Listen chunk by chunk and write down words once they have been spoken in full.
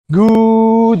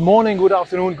Good morning, good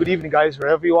afternoon, good evening, guys,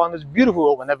 wherever you are in this beautiful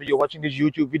world, whenever you're watching this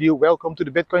YouTube video. Welcome to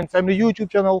the Bitcoin Family YouTube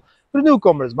channel for the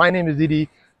newcomers. My name is Didi,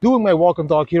 doing my walk and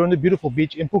talk here on the beautiful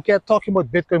beach in Phuket, talking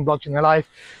about Bitcoin, blockchain, and life.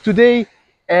 Today,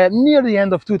 near the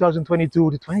end of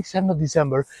 2022, the 27th of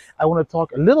December, I want to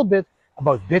talk a little bit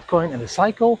about Bitcoin and the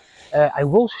cycle. I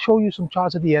will show you some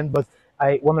charts at the end, but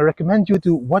I want to recommend you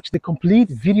to watch the complete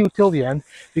video till the end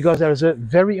because there is a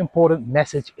very important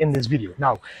message in this video.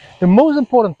 Now, the most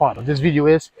important part of this video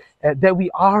is that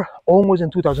we are almost in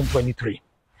 2023.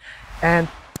 And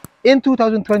in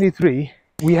 2023,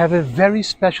 we have a very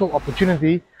special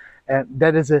opportunity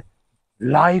that is a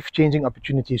life-changing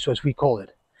opportunity, so as we call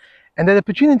it. And that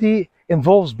opportunity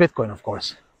involves Bitcoin, of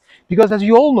course. Because as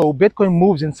you all know, Bitcoin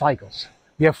moves in cycles.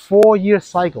 We have 4-year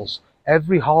cycles,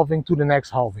 every halving to the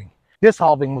next halving. This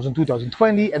halving was in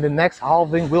 2020 and the next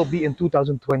halving will be in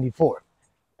 2024.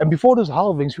 And before those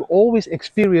halvings, we always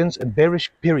experience a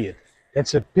bearish period.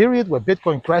 That's a period where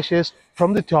Bitcoin crashes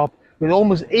from the top with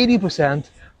almost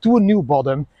 80% to a new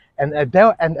bottom. And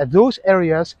at those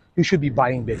areas, you should be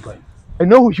buying Bitcoin. I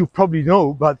know you probably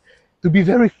know, but to be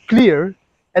very clear,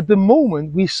 at the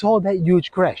moment, we saw that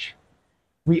huge crash.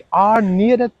 We are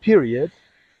near that period,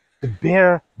 the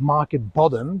bear market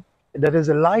bottom. That is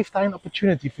a lifetime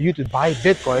opportunity for you to buy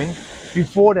Bitcoin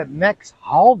before that next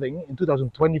halving in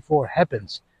 2024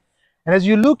 happens. And as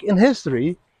you look in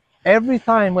history, every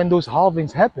time when those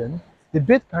halvings happen, the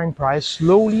Bitcoin price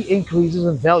slowly increases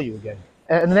in value again.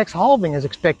 And the next halving is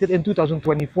expected in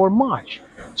 2024 March.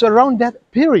 So around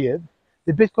that period,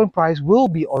 the Bitcoin price will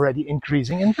be already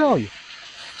increasing in value.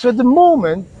 So at the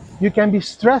moment, you can be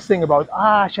stressing about,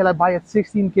 shall I buy at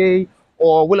 16K?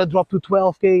 Or will it drop to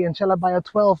 12K and shall I buy at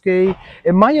 12K?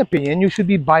 In my opinion, you should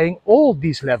be buying all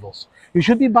these levels. You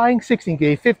should be buying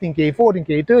 16K, 15K,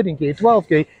 14K, 13K,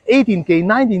 12K, 18K,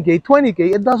 19K,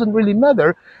 20K. It doesn't really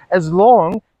matter as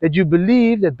long that you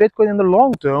believe that Bitcoin in the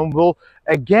long term will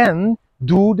again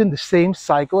do the same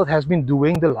cycle it has been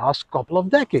doing the last couple of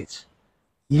decades.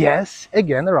 Yes,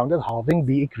 again, around that halving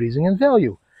be increasing in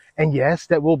value. And yes,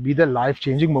 that will be the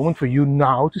life-changing moment for you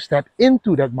now to step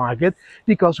into that market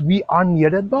because we are near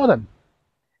that bottom.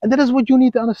 And that is what you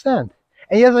need to understand.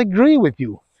 And yes, I agree with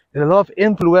you that a lot of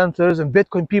influencers and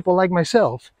Bitcoin people like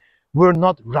myself were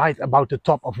not right about the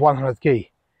top of 100K.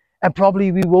 And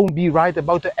probably we won't be right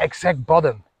about the exact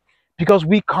bottom because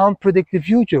we can't predict the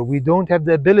future. We don't have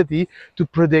the ability to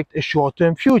predict a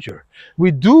short-term future.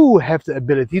 We do have the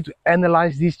ability to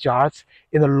analyze these charts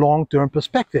in a long-term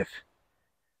perspective.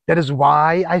 That is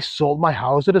why I sold my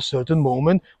house at a certain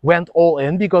moment, went all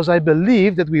in because I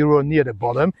believed that we were near the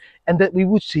bottom and that we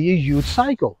would see a huge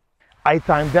cycle. I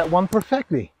timed that one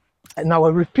perfectly. And now I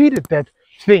repeated that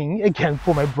thing again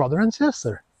for my brother and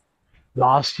sister.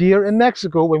 Last year in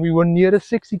Mexico, when we were near the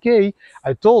 60K,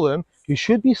 I told them you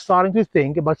should be starting to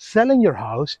think about selling your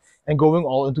house and going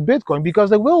all into Bitcoin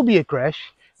because there will be a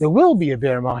crash, there will be a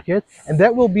bear market, and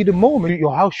that will be the moment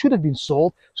your house should have been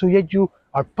sold so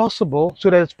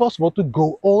that it's possible to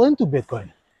go all into Bitcoin.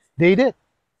 They did.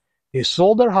 They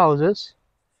sold their houses.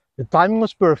 The timing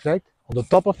was perfect, on the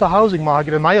top of the housing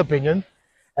market, in my opinion.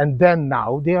 And then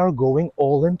now they are going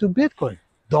all into Bitcoin,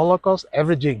 dollar cost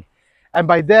averaging. And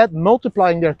by that,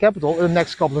 multiplying their capital in the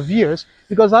next couple of years,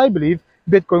 because I believe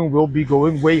Bitcoin will be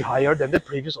going way higher than the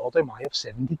previous all-time high of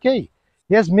 70K.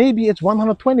 Yes, maybe it's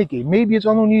 120K, maybe it's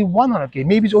only 100K,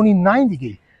 maybe it's only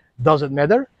 90K. Doesn't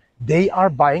matter. They are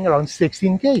buying around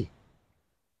 16K.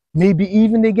 Maybe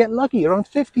even they get lucky around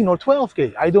 15 or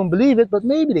 12K. I don't believe it, but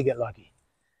maybe they get lucky.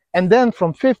 And then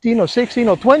from 15 or 16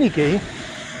 or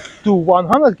 20K to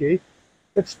 100K,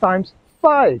 it's times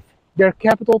 5. Their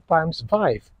capital times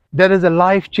 5. That is a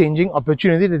life-changing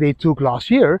opportunity that they took last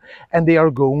year, and they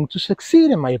are going to succeed,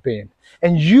 in my opinion.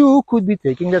 And you could be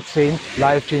taking that same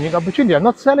life-changing opportunity. I'm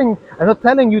not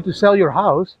telling you to sell your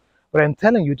house, but I'm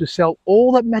telling you to sell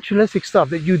all that materialistic stuff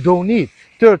that you don't need.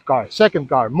 Third car, second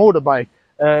car, motorbike,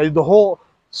 your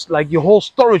whole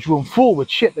storage room full with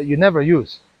shit that you never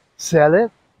use. Sell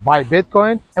it, buy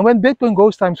Bitcoin, and when Bitcoin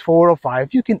goes times 4 or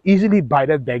 5, you can easily buy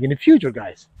that back in the future,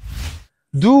 guys.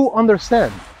 Do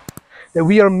understand that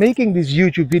we are making these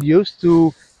YouTube videos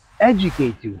to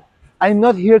educate you. I'm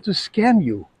not here to scam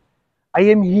you. I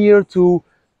am here to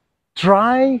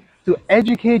try to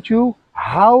educate you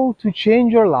how to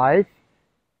change your life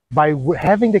by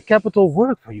having the capital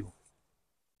work for you.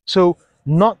 So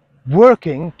not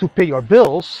working to pay your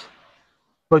bills,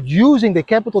 but using the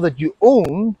capital that you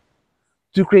own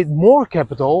to create more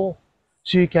capital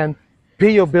so you can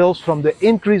pay your bills from the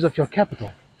increase of your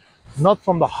capital, not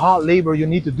from the hard labor you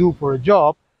need to do for a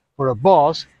job, for a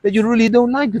boss that you really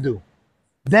don't like to do.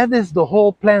 That is the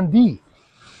whole plan D.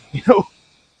 You know,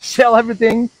 sell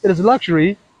everything that is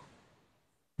luxury,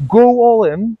 go all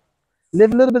in,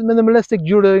 live a little bit minimalistic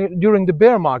during the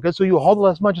bear market, so you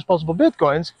hodl as much as possible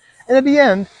Bitcoins, and at the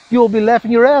end, you will be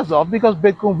laughing your ass off because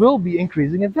Bitcoin will be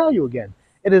increasing in value again.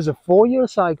 It is a 4-year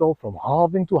cycle from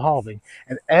halving to halving,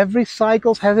 and every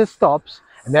cycle has its tops,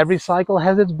 and every cycle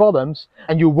has its bottoms,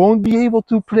 and you won't be able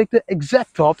to predict the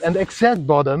exact top and the exact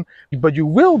bottom, but you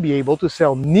will be able to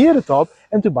sell near the top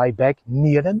and to buy back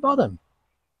near that bottom.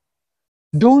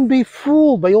 Don't be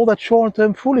fooled by all that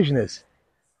short-term foolishness.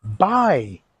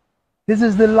 Buy. This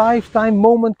is the lifetime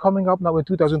moment coming up now in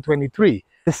 2023.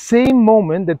 The same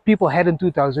moment that people had in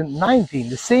 2019,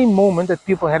 the same moment that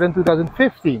people had in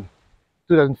 2015.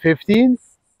 2015,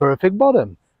 perfect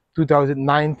bottom.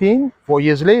 2019, 4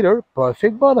 years later,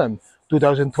 perfect bottom.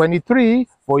 2023,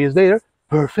 4 years later,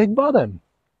 perfect bottom.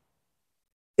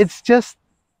 It's just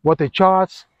what the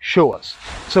charts show us.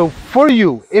 So for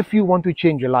you, if you want to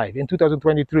change your life in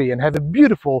 2023 and have a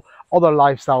beautiful other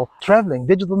lifestyle, traveling,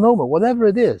 digital nomad, whatever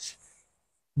it is,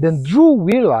 then do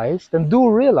realize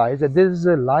that this is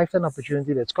a lifetime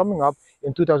opportunity that's coming up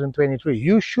in 2023.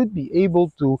 You should be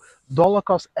able to dollar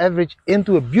cost average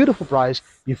into a beautiful price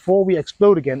before we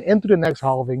explode again into the next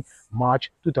halving,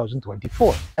 March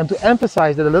 2024. And to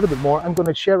emphasize that a little bit more, I'm going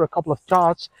to share a couple of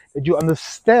charts that you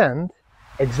understand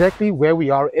exactly where we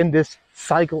are in this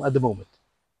cycle at the moment.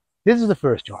 This is the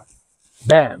first chart.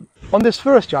 Bam! On this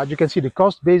first chart, you can see the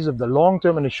cost basis of the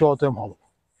long-term and the short-term hodl.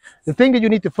 The thing that you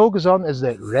need to focus on is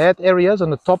the red areas on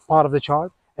the top part of the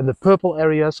chart and the purple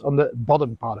areas on the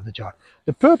bottom part of the chart.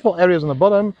 The purple areas on the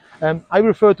bottom I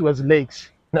refer to as lakes,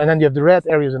 and then you have the red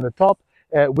areas on the top,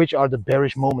 which are the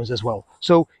bearish moments as well.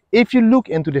 So if you look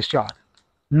into this chart,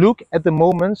 look at the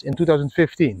moments in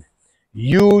 2015,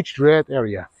 huge red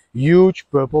area, huge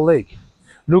purple lake.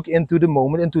 Look into the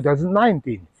moment in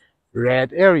 2019,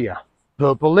 red area,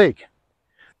 purple lake.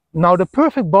 Now the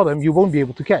perfect bottom you won't be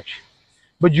able to catch,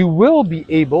 but you will be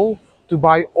able to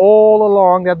buy all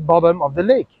along that bottom of the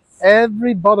lake.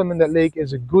 Every bottom in that lake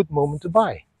is a good moment to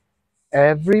buy.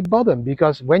 Every bottom,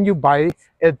 because when you buy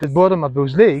at the bottom of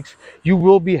those lakes, you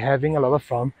will be having a lot of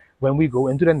fun when we go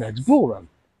into the next bull run.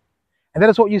 And that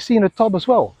is what you see in the top as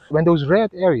well. When those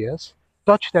red areas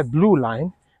touch that blue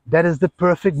line, that is the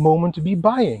perfect moment to be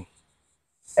buying.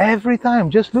 Every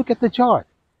time, just look at the chart.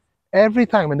 Every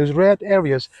time when those red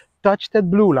areas touch that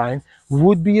blue line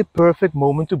would be a perfect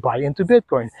moment to buy into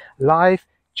Bitcoin.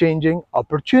 Life-changing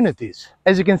opportunities.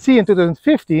 As you can see, in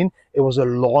 2015, it was a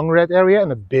long red area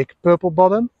and a big purple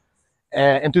bottom.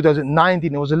 In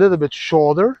 2019, it was a little bit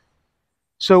shorter.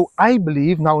 So I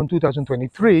believe now in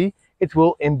 2023, it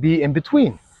will be in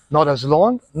between. Not as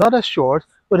long, not as short,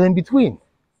 but in between.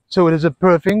 So it is a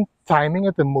perfect timing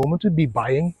at the moment to be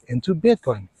buying into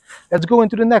Bitcoin. Let's go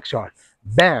into the next chart.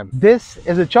 Bam! This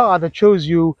is a chart that shows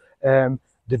you the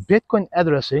Bitcoin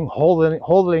addressing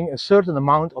holding a certain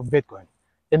amount of Bitcoin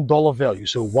in dollar value.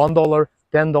 So $1, $10,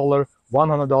 $100,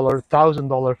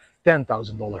 $1,000,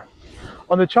 $10,000.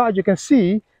 On the chart, you can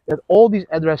see that all these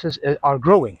addresses are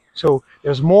growing. So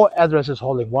there's more addresses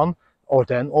holding 1 or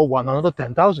 10 or 100 or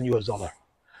 10,000 US dollar.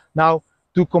 Now,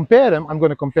 to compare them, I'm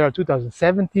going to compare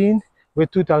 2017 with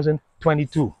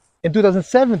 2022. In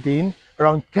 2017,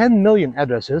 around 10 million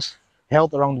addresses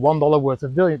held around $1 worth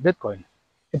of Bitcoin.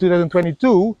 In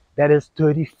 2022, that is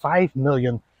 35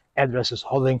 million addresses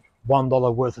holding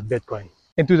 $1 worth of Bitcoin.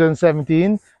 In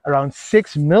 2017, around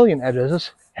 6 million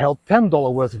addresses held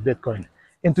 $10 worth of Bitcoin.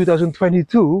 In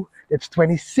 2022, it's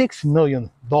 26 million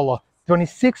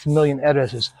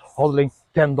addresses holding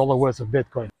 $10 worth of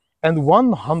Bitcoin. And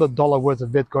 $100 worth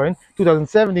of Bitcoin.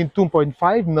 2017,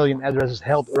 2.5 million addresses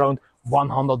held around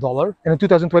 $100, and in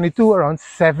 2022 around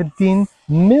 17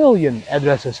 million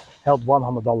addresses held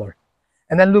 $100.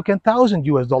 And then look at $1,000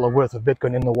 US worth of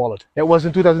Bitcoin in the wallet. That was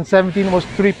in 2017, it was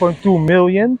 3.2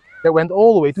 million. That went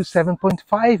all the way to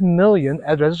 7.5 million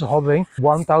addresses holding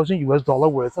 $1,000 US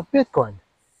worth of Bitcoin.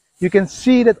 You can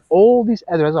see that all these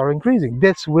addresses are increasing.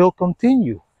 This will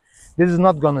continue. This is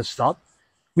not going to stop.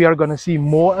 We are going to see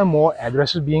more and more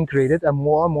addresses being created and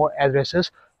more addresses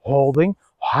holding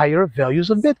higher values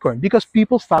of Bitcoin, because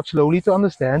people start slowly to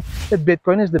understand that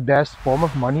Bitcoin is the best form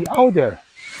of money out there.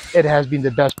 It has been the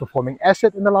best performing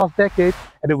asset in the last decade,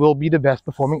 and it will be the best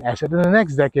performing asset in the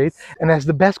next decade, and has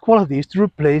the best qualities to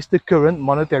replace the current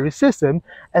monetary system,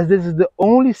 as this is the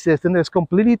only system that is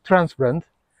completely transparent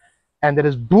and that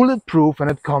is bulletproof when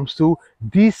it comes to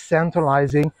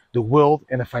decentralizing the world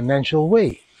in a financial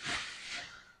way.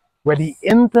 Where the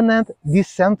internet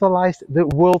decentralized the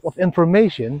world of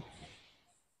information,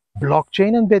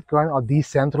 blockchain and Bitcoin are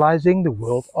decentralizing the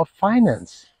world of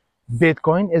finance.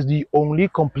 Bitcoin is the only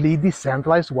complete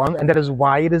decentralized one, and that is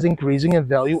why it is increasing in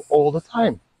value all the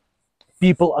time.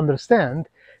 People understand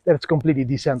that it's completely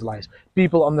decentralized.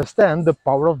 People understand the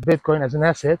power of Bitcoin as an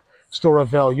asset, store of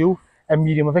value, and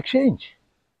medium of exchange.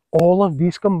 All of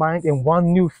these combined in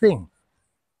one new thing.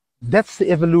 That's the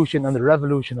evolution and the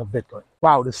revolution of Bitcoin.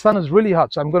 Wow, the sun is really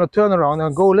hot, so I'm going to turn around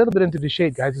and go a little bit into the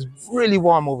shade, guys. It's really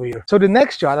warm over here. So the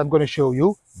next chart I'm going to show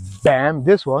you, bam,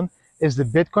 this one, is the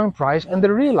Bitcoin price and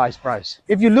the realized price.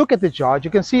 If you look at the chart,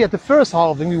 you can see at the first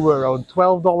halving we were around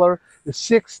 $12.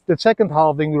 The second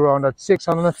halving we were around at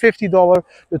 $650.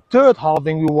 The third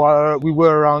halving we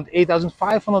were around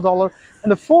 $8,500.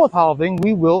 And the fourth halving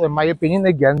we will, in my opinion,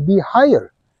 again be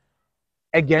higher.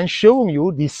 Again, showing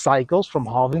you these cycles from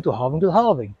halving to halving to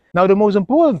halving. Now, the most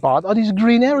important part are these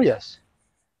green areas.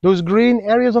 Those green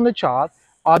areas on the chart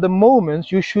are the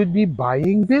moments you should be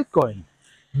buying Bitcoin.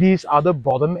 These are the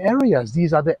bottom areas.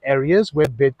 These are the areas where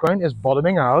Bitcoin is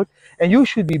bottoming out, and you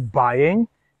should be buying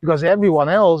because everyone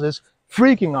else is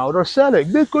freaking out or selling.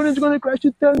 Bitcoin is going to crash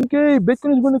to 10K.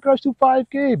 Bitcoin is going to crash to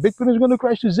 5K. Bitcoin is going to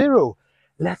crash to 0.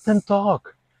 Let them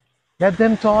talk. Let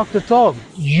them talk the talk.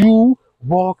 You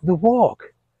walk the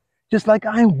walk, just like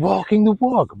I'm walking the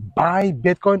walk. Buy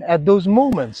Bitcoin at those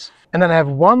moments. And then I have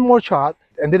one more chart,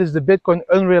 and this is the Bitcoin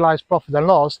unrealized profit and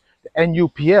loss, the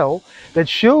NUPL, that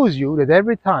shows you that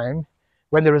every time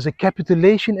when there is a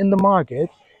capitulation in the market,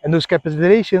 and those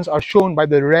capitulations are shown by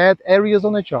the red areas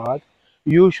on the chart,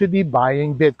 you should be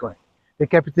buying Bitcoin. The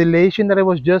capitulation that I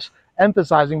was just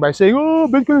emphasizing by saying, oh,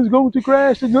 Bitcoin is going to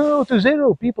crash to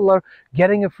 0. People are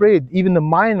getting afraid. Even the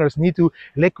miners need to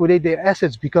liquidate their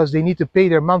assets because they need to pay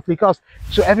their monthly cost.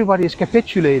 So everybody is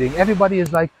capitulating. Everybody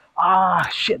is like, ah,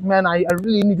 shit, man, I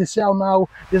really need to sell now.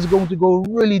 This is going to go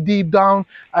really deep down.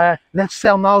 Let's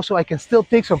sell now so I can still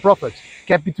take some profits.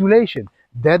 Capitulation.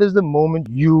 That is the moment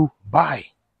you buy.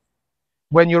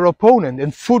 When your opponent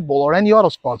in football or any other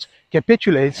sports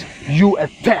capitulates, you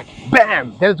attack.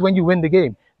 Bam! That is when you win the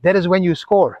game. That is when you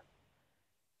score.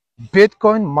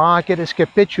 Bitcoin market is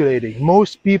capitulating.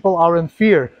 Most people are in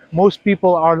fear. Most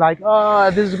people are like,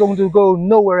 this is going to go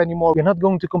nowhere anymore. We're not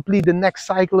going to complete the next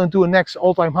cycle into a next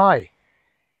all-time high.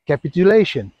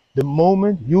 Capitulation. The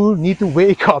moment you need to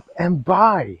wake up and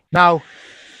buy. Now,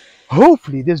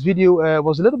 hopefully this video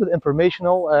was a little bit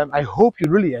informational. I hope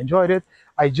you really enjoyed it.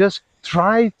 I just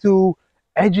try to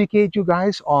educate you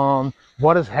guys on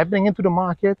what is happening into the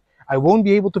market. I won't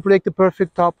be able to predict the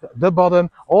perfect top, the bottom,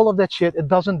 all of that shit. It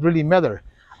doesn't really matter.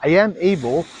 I am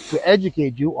able to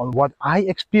educate you on what I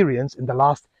experienced in the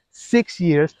last 6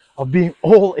 years of being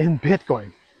all in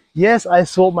Bitcoin. Yes, I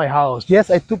sold my house. Yes,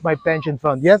 I took my pension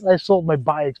fund. Yes, I sold my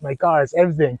bikes, my cars,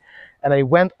 everything. And I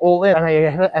went all in,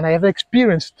 and I have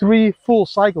experienced 3 full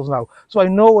cycles now. So I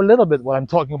know a little bit what I'm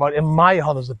talking about in my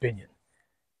honest opinion.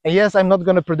 And yes, I'm not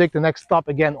going to predict the next top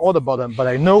again or the bottom, but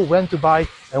I know when to buy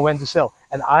and when to sell.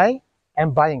 And I am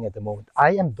buying at the moment.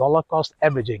 I am dollar cost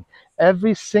averaging.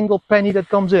 Every single penny that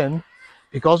comes in,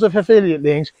 because of affiliate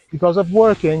links, because of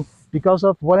working, because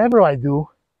of whatever I do,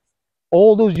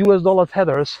 all those US dollar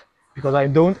tethers, because I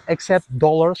don't accept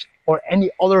dollars or any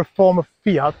other form of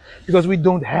fiat, because we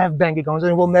don't have bank accounts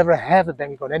and we'll never have a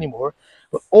bank account anymore.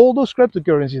 But all those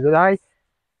cryptocurrencies that I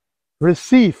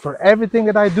receive for everything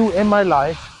that I do in my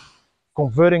life,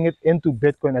 converting it into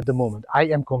Bitcoin at the moment. I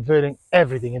am converting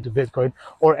everything into Bitcoin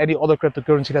or any other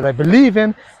cryptocurrency that I believe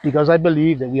in, because I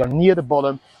believe that we are near the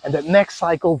bottom and that next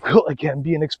cycle will again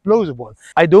be an explosive one.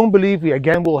 I don't believe we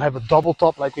again will have a double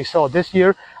top like we saw this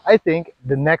year. I think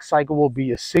the next cycle will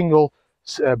be a single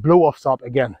blow off top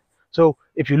again. So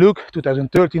if you look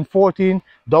 2013-14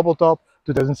 double top,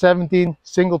 2017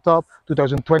 single top,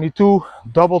 2022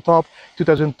 double top,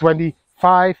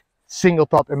 2025 single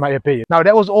top, in my opinion. Now,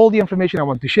 that was all the information I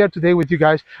want to share today with you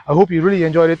guys. I hope you really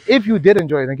enjoyed it. If you did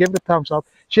enjoy it, then give it a thumbs up,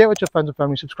 share with your friends and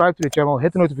family, subscribe to the channel,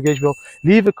 hit the notification bell,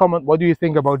 leave a comment. What do you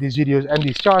think about these videos and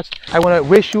these charts? I want to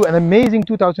wish you an amazing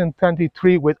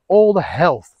 2023 with all the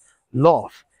health,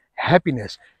 love,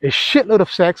 happiness, a shitload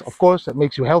of sex, of course, that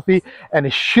makes you healthy, and a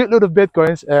shitload of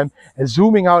Bitcoins. And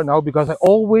zooming out now, because I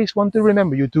always want to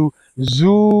remember you to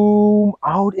zoom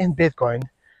out in Bitcoin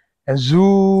and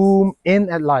zoom in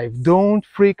at life. Don't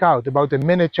freak out about the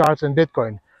minute charts in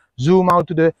Bitcoin. Zoom out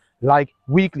to the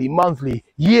weekly, monthly,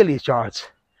 yearly charts,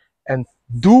 and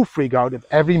do freak out at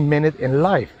every minute in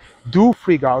life. Do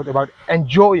freak out about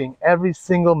enjoying every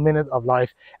single minute of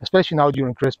life, especially now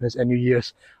during Christmas and New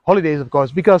Year's holidays, of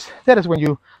course, because that is when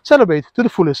you celebrate to the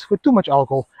fullest with too much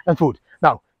alcohol and food.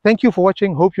 Now, thank you for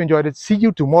watching. Hope you enjoyed it. See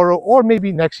you tomorrow or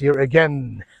maybe next year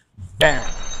again. Bam.